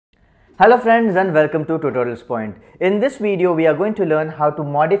Hello friends and welcome to Tutorials Point. In this video, we are going to learn how to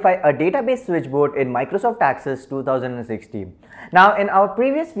modify a database switchboard in Microsoft Access 2016. Now in our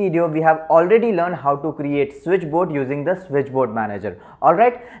previous video, we have already learned how to create switchboard using the switchboard manager.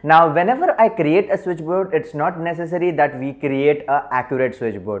 Alright, now whenever I create a switchboard, it's not necessary that we create an accurate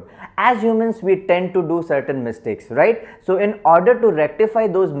switchboard. As humans, we tend to do certain mistakes, right? So in order to rectify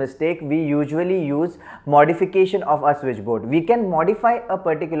those mistakes, we usually use modification of a switchboard. We can modify a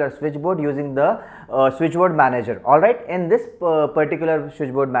particular switchboard using the switchboard manager. All right, in this particular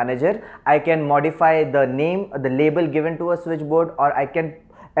switchboard manager, I can modify the name, the label given to a switchboard, or I can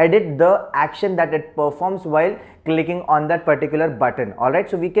edit the action that it performs while clicking on that particular button. All right,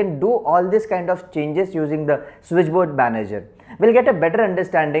 so we can do all this kind of changes using the switchboard manager. We'll get a better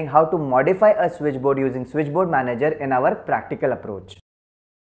understanding how to modify a switchboard using switchboard manager in our practical approach.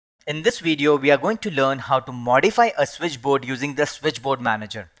 In this video, we are going to learn how to modify a switchboard using the switchboard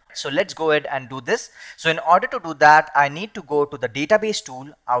manager. So let's go ahead and do this. So in order to do that, I need to go to the database tool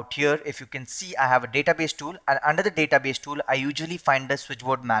out here. If you can see, I have a database tool, and under the database tool, I usually find the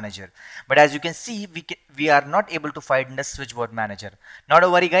switchboard manager. But as you can see, we are not able to find the switchboard manager. Not to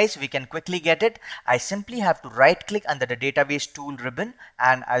worry guys, we can quickly get it. I simply have to right click under the database tool ribbon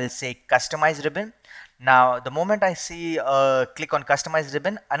and I will say customize ribbon. Now the moment I see click on customize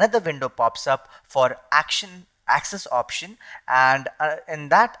ribbon, another window pops up for access option, and in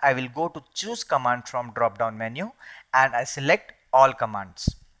that I will go to choose command from drop down menu and I select all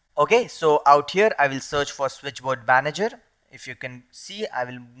commands. Okay, so out here I will search for switchboard manager. If you can see, I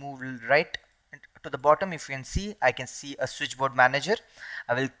will move right to the bottom. If you can see, I can see a switchboard manager.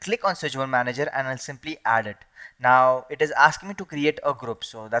 I will click on switchboard manager and I'll simply add it. Now it is asking me to create a group,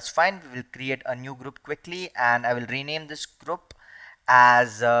 so that's fine. We will create a new group quickly and I will rename this group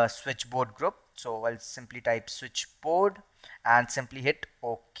as a switchboard group. So I'll simply type switchboard and simply hit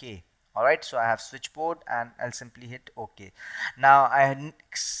OK. Alright, so I have switchboard and I'll simply hit OK. Now I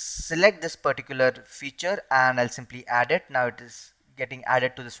select this particular feature and I'll simply add it. Now it is getting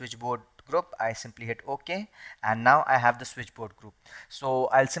added to the switchboard group. I simply hit OK and now I have the switchboard group. So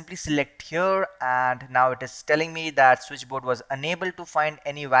I'll simply select here and now it is telling me that switchboard was unable to find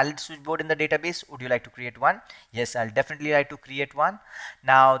any valid switchboard in the database. Would you like to create one? Yes, I'll definitely like to create one.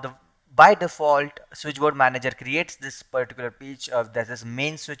 Now by default, switchboard manager creates this particular page of this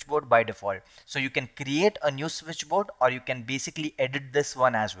main switchboard by default. So you can create a new switchboard or you can basically edit this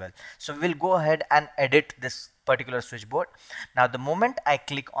one as well. So we'll go ahead and edit this particular switchboard. Now the moment I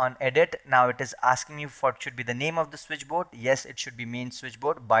click on edit, now it is asking me what should be the name of the switchboard. Yes, it should be main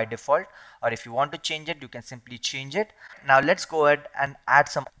switchboard by default, or if you want to change it, you can simply change it. Now let's go ahead and add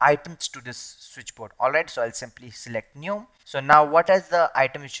some items to this switchboard. Alright, so I'll simply select new. So now what is the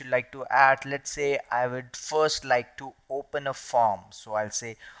item which you'd like to add? Let's say I would first like to open a form. So I'll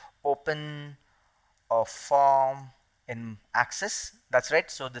say open a form in Access. That's right.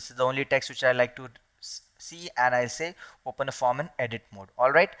 So this is the only text which I like to see, and I say open a form in edit mode.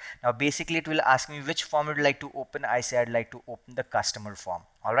 All right, now basically it will ask me which form you would like to open. I say I'd like to open the customer form.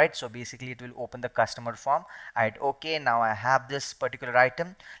 All right, so basically it will open the customer form. I hit OK. Now I have this particular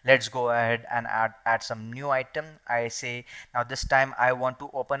item. Let's go ahead and add some new item. I say now this time I want to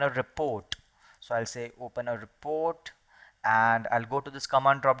open a report. So I'll say open a report and I'll go to this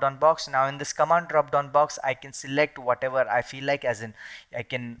command drop down box. Now in this command drop down box, I can select whatever I feel like, as in I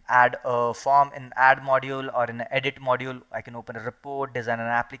can add a form in add module or in an edit module. I can open a report, design an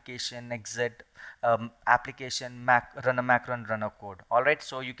application, exit application, run a macro and run a code. All right,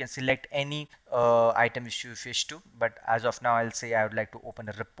 so you can select any item which you wish to, but as of now I'll say I would like to open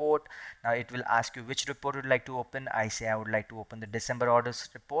a report. Now it will ask you which report you would like to open. I say I would like to open the December orders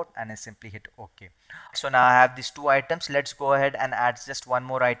report and I simply hit OK. So now I have these two items. Let's go ahead and add just one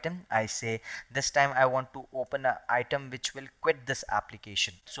more item. I say this time I want to open an item which will quit this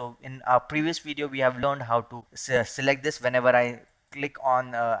application. So in our previous video we have learned how to select this. Whenever I click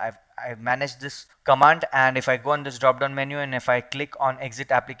on I've managed this command, and if I go on this drop down menu and if I click on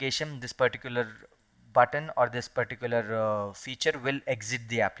exit application, this particular button or this particular feature will exit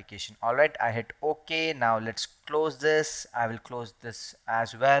the application. All right, I hit OK. Now let's close this. I will close this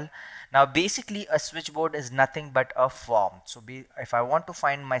as well. Now basically a switchboard is nothing but a form. So if I want to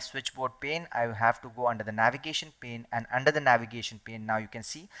find my switchboard pane, I have to go under the navigation pane, and under the navigation pane now you can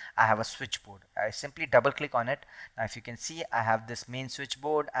see I have a switchboard. I simply double click on it. Now if you can see, I have this main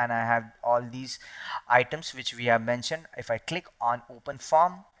switchboard and I have all these items which we have mentioned. If I click on open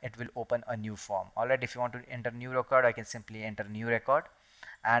form, it will open a new form. All right, if you want to enter new record, I can simply enter new record.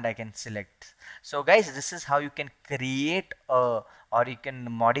 and I can select. So guys, this is how you can create a, or you can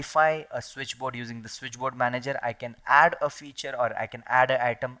modify a switchboard using the switchboard manager. I can add a feature, or I can add an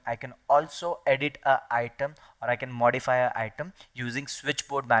item. I can also edit a item, or I can modify an item using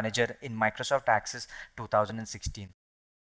switchboard manager in Microsoft Access 2016.